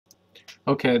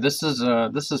Okay, this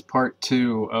is part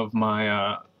two of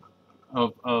my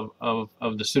of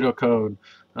the pseudocode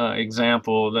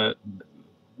example that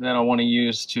I want to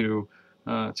use to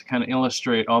kind of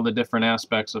illustrate all the different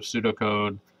aspects of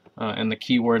pseudocode and the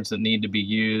keywords that need to be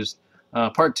used.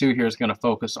 Part two here is going to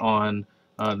focus on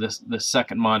this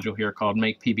second module here called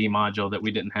MakePB Module that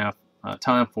we didn't have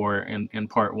time for in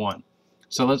part one.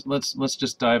 So let's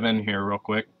just dive in here real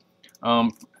quick.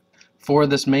 For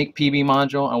this MakePB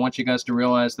module, I want you guys to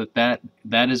realize that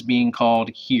is being called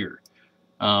here.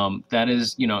 That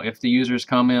is, you know, if the user's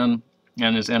come in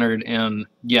and has entered in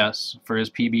yes for his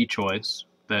PB choice,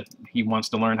 that he wants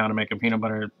to learn how to make a peanut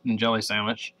butter and jelly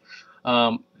sandwich,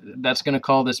 that's going to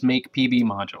call this MakePB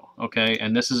module, okay?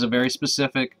 And this is a very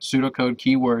specific pseudocode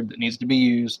keyword that needs to be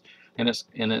used, and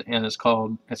it's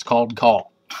called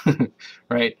call.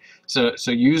 Right? So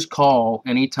use call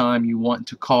anytime you want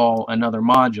to call another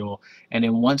module, and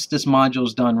then once this module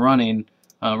is done running,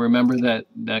 remember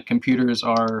that computers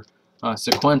are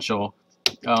sequential.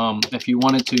 If you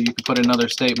wanted to, you could put another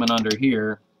statement under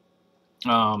here,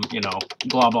 you know,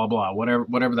 blah blah blah,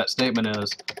 whatever that statement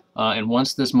is, and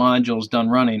once this module is done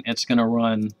running, it's going to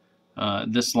run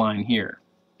this line here,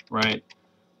 right?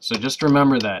 So just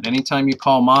remember that anytime you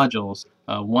call modules,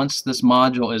 once this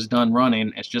module is done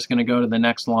running, it's just going to go to the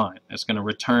next line. It's going to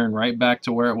return right back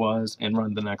to where it was and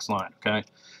run the next line. Okay,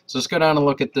 so let's go down and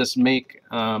look at this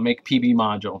MakePB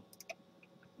module,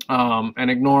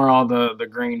 and ignore all the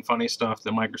green funny stuff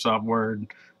that Microsoft Word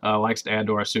likes to add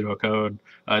to our pseudocode.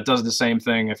 It does the same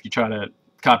thing if you try to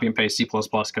copy and paste C++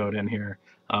 code in here.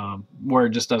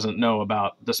 Word just doesn't know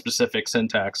about the specific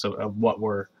syntax of what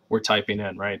we're typing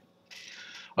in, right?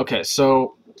 Okay,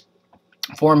 so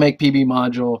for MakePB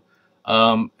module,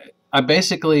 I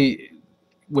basically,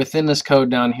 within this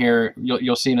code down here,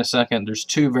 you'll see in a second, there's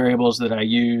two variables that I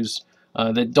use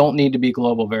that don't need to be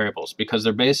global variables, because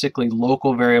they're basically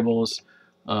local variables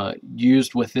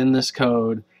used within this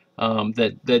code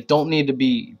that don't need to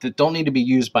be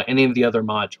used by any of the other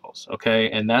modules. Okay,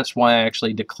 and that's why I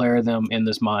actually declare them in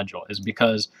this module, is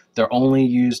because they're only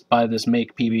used by this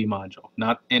MakePB module,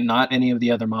 not any of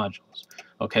the other modules.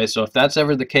 Okay, so if that's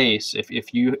ever the case,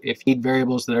 if you need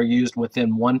variables that are used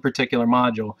within one particular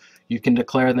module, you can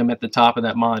declare them at the top of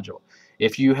that module.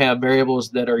 If you have variables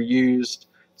that are used,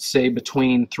 say,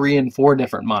 between 3 and 4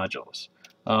 different modules,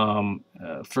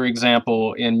 for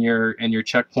example, in your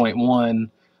checkpoint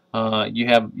 1, you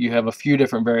have a few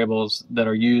different variables that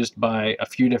are used by a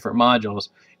few different modules.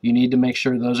 You need to make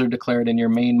sure those are declared in your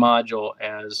main module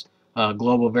as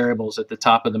global variables at the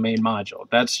top of the main module.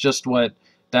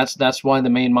 That's why the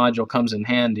main module comes in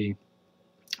handy,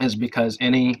 is because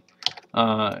any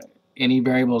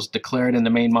variables declared in the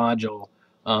main module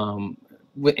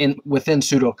within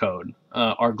pseudocode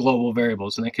are global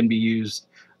variables, and they can be used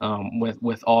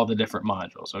with all the different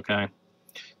modules. Okay,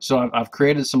 so I've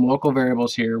created some local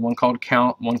variables here, one called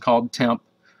count, one called temp.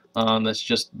 That's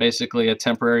just basically a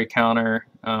temporary counter,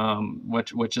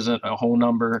 which is a whole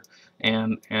number,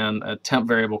 and a temp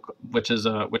variable, which is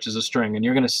a string. And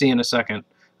you're going to see in a second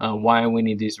why we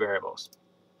need these variables.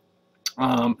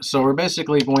 So we're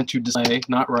basically going to display,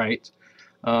 not write,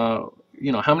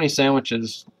 you know, how many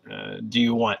sandwiches do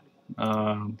you want?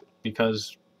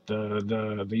 Because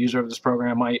the user of this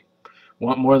program might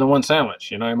want more than one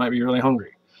sandwich. You know, he might be really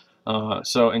hungry.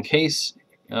 So in case,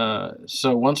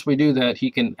 so once we do that, he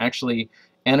can actually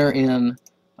enter in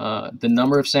the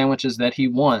number of sandwiches that he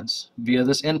wants via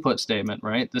this input statement,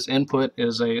 right? This input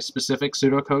is a specific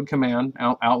pseudocode command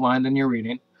outlined in your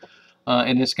reading,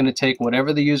 and it's going to take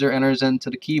whatever the user enters into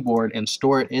the keyboard and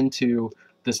store it into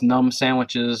this num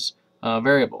sandwiches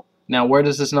variable. Now, where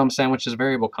does this num sandwiches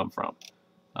variable come from?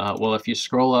 Well, if you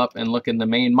scroll up and look in the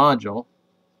main module,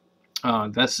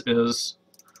 this is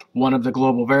one of the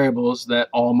global variables that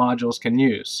all modules can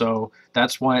use. So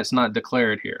that's why it's not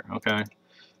declared here. Okay,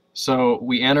 so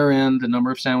we enter in the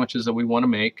number of sandwiches that we want to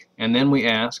make, and then we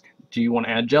ask, do you want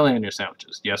to add jelly on your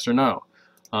sandwiches? Yes or no?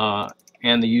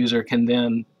 And the user can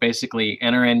then basically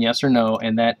enter in yes or no,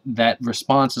 and that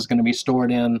response is going to be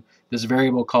stored in this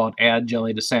variable called add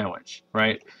jelly to sandwich,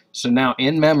 right? So now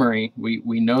in memory,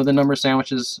 we know the number of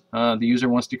sandwiches the user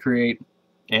wants to create,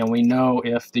 and we know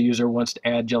if the user wants to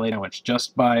add jelly sandwich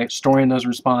just by storing those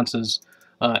responses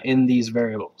in these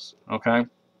variables. Okay,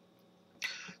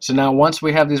 so now once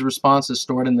we have these responses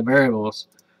stored in the variables,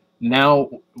 now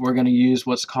we're going to use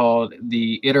what's called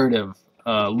the iterative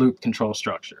loop control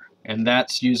structure, and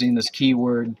that's using this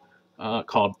keyword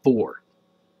called for.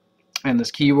 And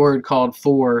this keyword called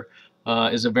for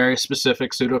is a very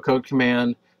specific pseudocode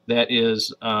command that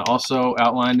is also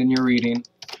outlined in your reading.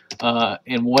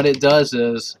 And what it does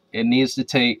is it needs to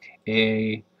take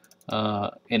an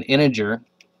integer.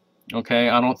 Okay,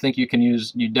 I don't think you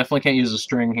definitely can't use a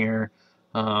string here.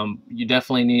 You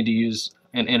definitely need to use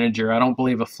an integer. I don't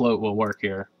believe a float will work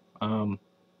here.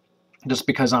 Just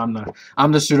because I'm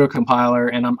the pseudo compiler,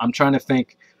 and I'm trying to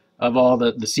think of all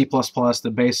the C++,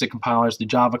 the basic compilers, the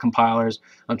Java compilers.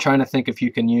 I'm trying to think if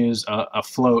you can use a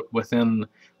float within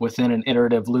an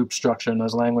iterative loop structure in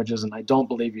those languages, and I don't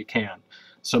believe you can.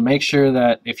 So make sure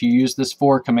that if you use this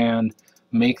for command,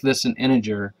 make this an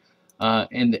integer,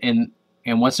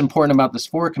 and what's important about this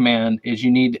for command is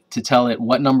you need to tell it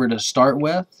what number to start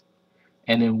with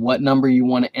and then what number you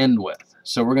want to end with.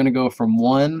 So we're going to go from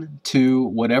 1 to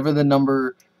whatever the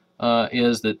number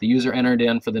is that the user entered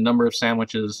in for the number of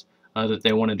sandwiches that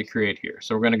they wanted to create here.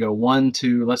 So we're going to go 1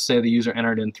 to, let's say the user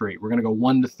entered in 3. We're going to go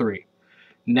 1 to 3.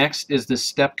 Next is the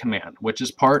step command, which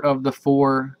is part of the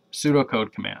for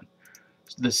pseudocode command.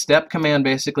 The step command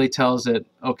basically tells it,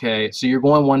 okay, so you're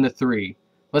going 1 to 3.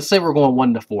 Let's say we're going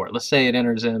 1 to 4. Let's say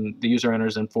the user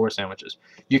enters in 4 sandwiches.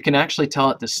 You can actually tell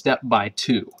it to step by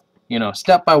 2. You know,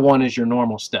 step by 1 is your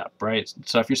normal step, right?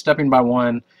 So if you're stepping by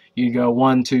 1, you go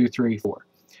 1, 2, 3, 4.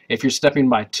 If you're stepping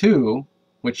by 2,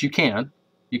 which you can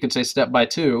say step by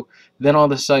 2, then all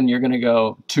of a sudden you're going to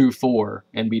go 2, 4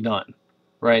 and be done,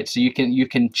 right? So you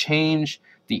can change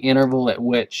the interval at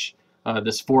which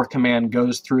this for command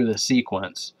goes through the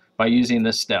sequence by using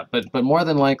this step. But more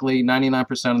than likely,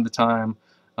 99% of the time,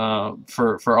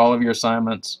 for all of your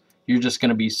assignments, you're just going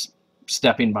to be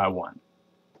stepping by 1.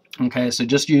 Okay, so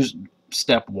just use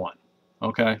step 1.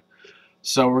 Okay,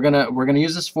 so we're gonna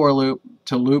use this for loop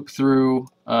to loop through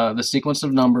the sequence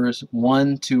of numbers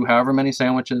 1 to however many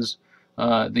sandwiches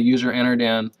the user entered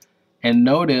in. And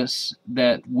notice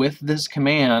that with this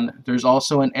command, there's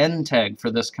also an end tag for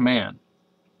this command.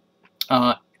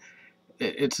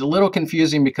 It's a little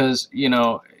confusing because, you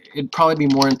know, it'd probably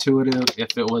be more intuitive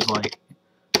if it was like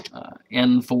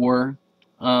N4.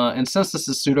 And since this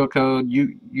is pseudocode,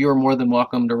 you're more than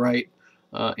welcome to write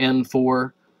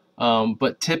N4.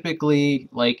 But typically,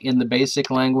 like in the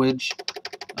basic language,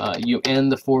 you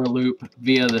end the for loop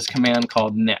via this command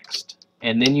called next,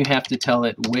 and then you have to tell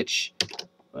it which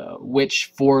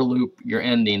for loop you're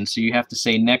ending. So you have to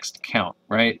say next count,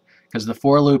 right? Because the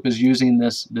for loop is using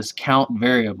this count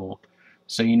variable.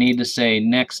 So you need to say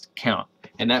next count,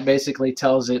 and that basically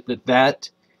tells it that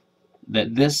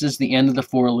this is the end of the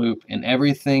for loop, and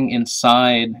everything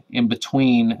inside, in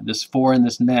between this for and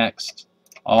this next,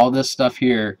 all this stuff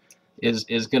here is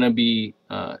going to be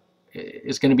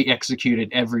executed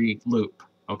every loop.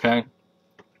 Okay,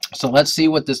 so let's see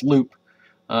what this loop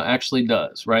actually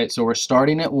does. Right, so we're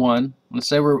starting at 1. Let's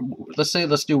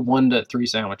do 1 to 3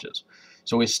 sandwiches.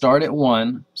 So we start at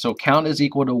 1. So count is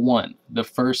equal to 1 the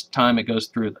first time it goes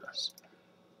through this.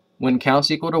 When count's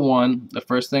equal to 1, the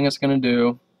first thing it's going to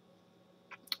do,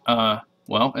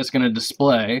 well, it's going to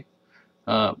display,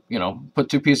 you know, put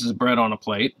 2 pieces of bread on a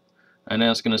plate, and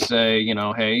then it's going to say, you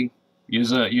know, hey,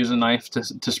 use a knife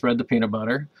to spread the peanut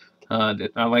butter.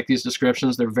 I like these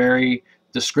descriptions. They're very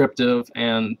descriptive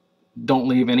and don't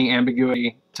leave any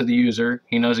ambiguity to the user.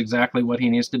 He knows exactly what he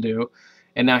needs to do.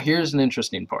 And now here's an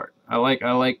interesting part. I like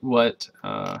what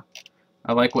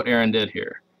Aaron did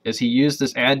here. Is he used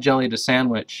this add jelly to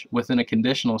sandwich within a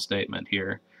conditional statement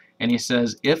here, and he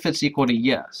says if it's equal to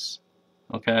yes,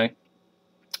 okay,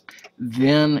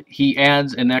 then he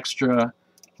adds an extra.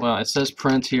 Well, it says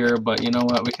print here, but you know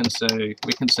what? We can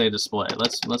say display.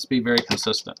 Let's be very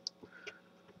consistent.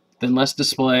 Then let's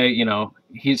display. You know,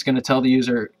 he's going to tell the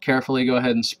user carefully go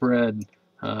ahead and spread,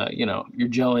 you know, your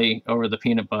jelly over the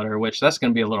peanut butter, which that's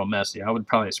going to be a little messy. I would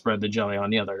probably spread the jelly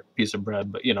on the other piece of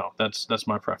bread, but you know, that's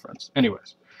my preference.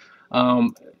 Anyways,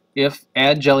 if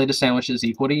add jelly to sandwich is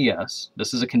equal to yes,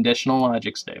 this is a conditional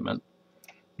logic statement,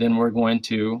 then we're going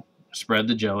to spread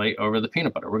the jelly over the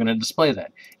peanut butter. We're going to display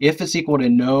that. If it's equal to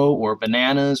no or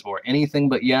bananas or anything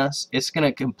but yes, it's going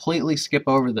to completely skip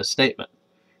over the statement,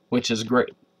 which is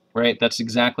great, right? That's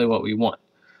exactly what we want.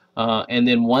 And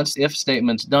then once if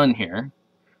statement's done here,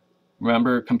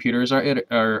 remember computers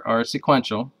are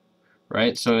sequential,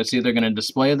 right? So it's either going to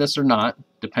display this or not,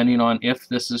 depending on if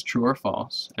this is true or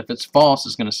false. If it's false,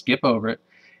 it's going to skip over it,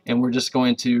 and we're just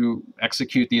going to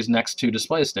execute these next 2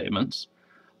 display statements.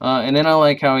 And then I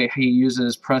like how he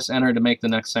uses press enter to make the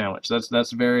next sandwich.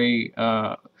 That's very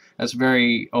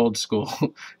old school,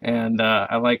 and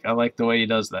I like the way he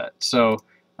does that. So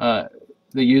the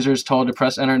user is told to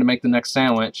press enter to make the next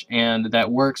sandwich, and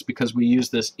that works because we use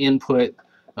this input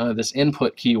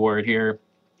keyword here,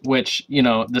 which, you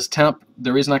know, this temp.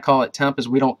 The reason I call it temp is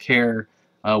we don't care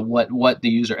what the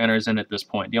user enters in at this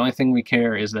point. The only thing we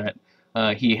care is that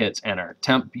he hits enter.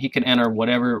 He can enter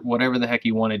whatever the heck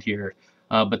he wanted here.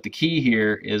 But the key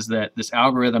here is that this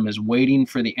algorithm is waiting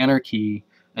for the enter key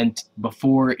and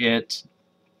before it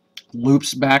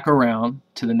loops back around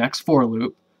to the next for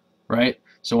loop, right?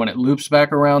 So when it loops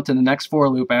back around to the next for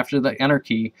loop after the enter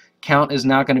key, count is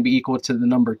now going to be equal to the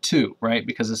number 2, right?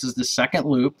 Because this is the second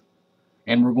loop,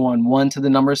 and we're going 1 to the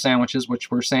number of sandwiches,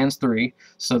 which we're saying is 3.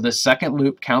 So the second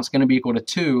loop count's going to be equal to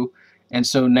 2. And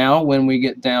so now when we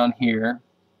get down here,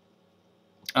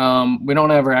 we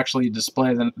don't ever actually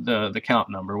display the count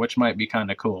number, which might be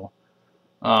kind of cool.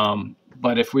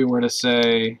 But if we were to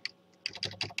say,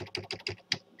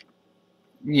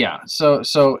 yeah,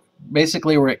 so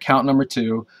basically we're at count number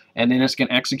 2, and then it's going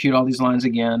to execute all these lines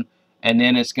again, and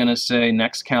then it's going to say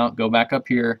next count, go back up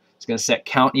here, it's going to set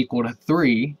count equal to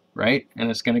 3, right? And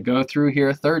it's going to go through here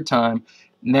a third time.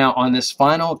 Now on this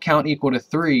final count equal to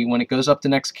 3, when it goes up to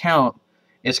next count,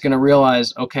 it's going to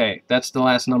realize, okay, that's the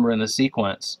last number in the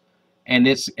sequence, and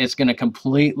it's going to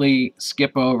completely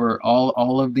skip over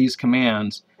all of these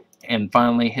commands and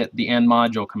finally hit the end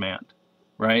module command,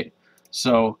 right?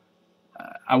 So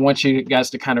I want you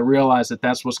guys to kind of realize that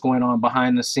that's what's going on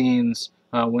behind the scenes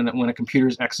when a computer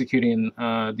is executing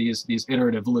these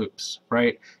iterative loops,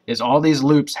 right? Is all these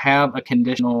loops have a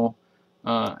condition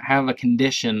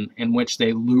in which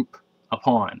they loop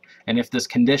upon, and if this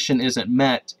condition isn't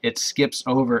met, it skips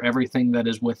over everything that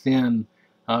is within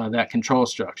that control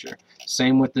structure.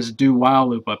 Same with this do while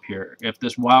loop up here. If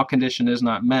this while condition is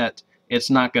not met,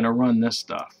 it's not going to run this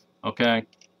stuff. Okay.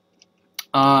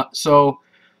 So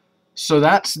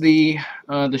that's the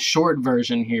short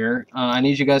version here. I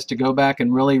need you guys to go back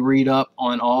and really read up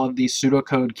on all of these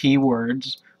pseudocode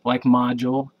keywords like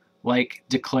module, like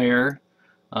declare,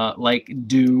 like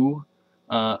do,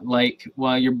 like,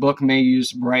 well, your book may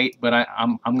use write, but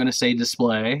I'm going to say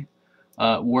display.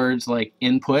 Words like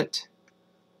input,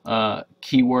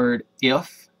 keyword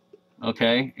if,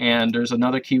 okay, and there's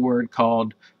another keyword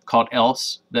called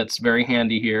else that's very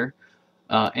handy here.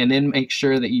 And then make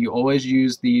sure that you always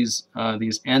use these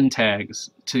end tags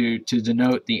to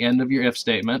denote the end of your if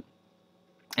statement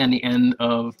and the end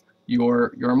of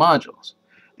your modules.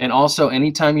 And also,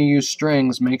 anytime you use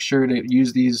strings, make sure to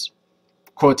use these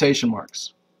quotation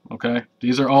marks. Okay,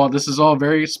 this is all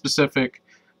very specific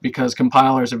because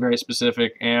compilers are very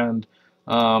specific, and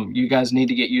you guys need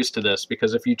to get used to this,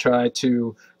 because if you try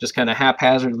to just kind of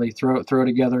haphazardly throw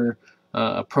together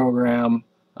a program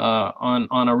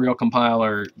on a real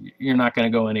compiler, you're not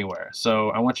going to go anywhere. So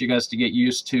I want you guys to get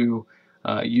used to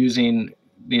using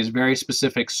these very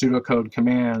specific pseudocode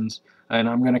commands, and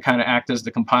I'm going to kind of act as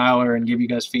the compiler and give you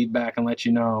guys feedback and let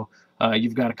you know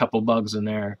you've got a couple bugs in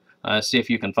there. See if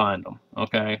you can find them,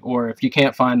 okay? Or if you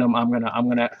can't find them, I'm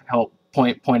gonna help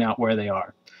point out where they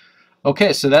are.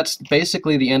 Okay, so that's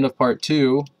basically the end of part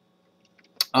 2.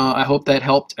 I hope that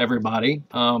helped everybody.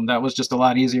 That was just a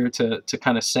lot easier to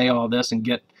kind of say all this and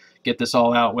get this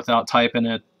all out without typing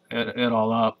it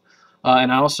all up.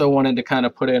 And I also wanted to kind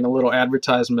of put in a little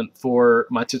advertisement for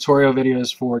my tutorial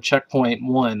videos for Checkpoint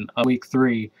 1 of Week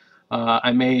 3.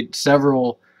 I made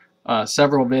several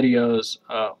videos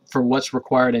for what's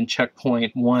required in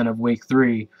Checkpoint 1 of Week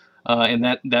 3, and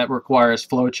that requires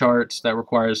flowcharts, that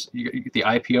requires the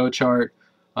IPO chart,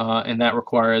 and that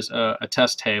requires a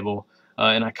test table.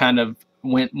 And I kind of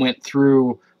went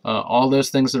through all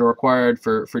those things that are required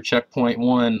for Checkpoint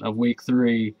 1 of Week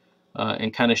 3,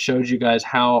 and kind of showed you guys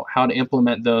how to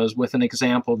implement those with an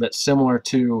example that's similar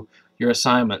to your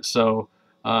assignment. So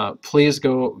please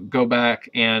go back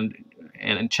and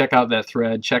check out that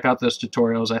thread, check out those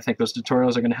tutorials. I think those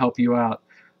tutorials are going to help you out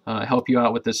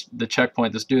with the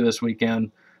checkpoint that's due this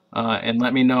weekend, and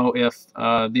let me know if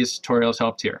these tutorials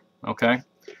helped here. Okay.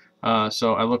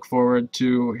 So I look forward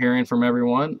to hearing from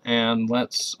everyone, and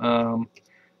let's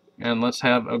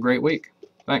have a great week.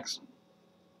 Thanks.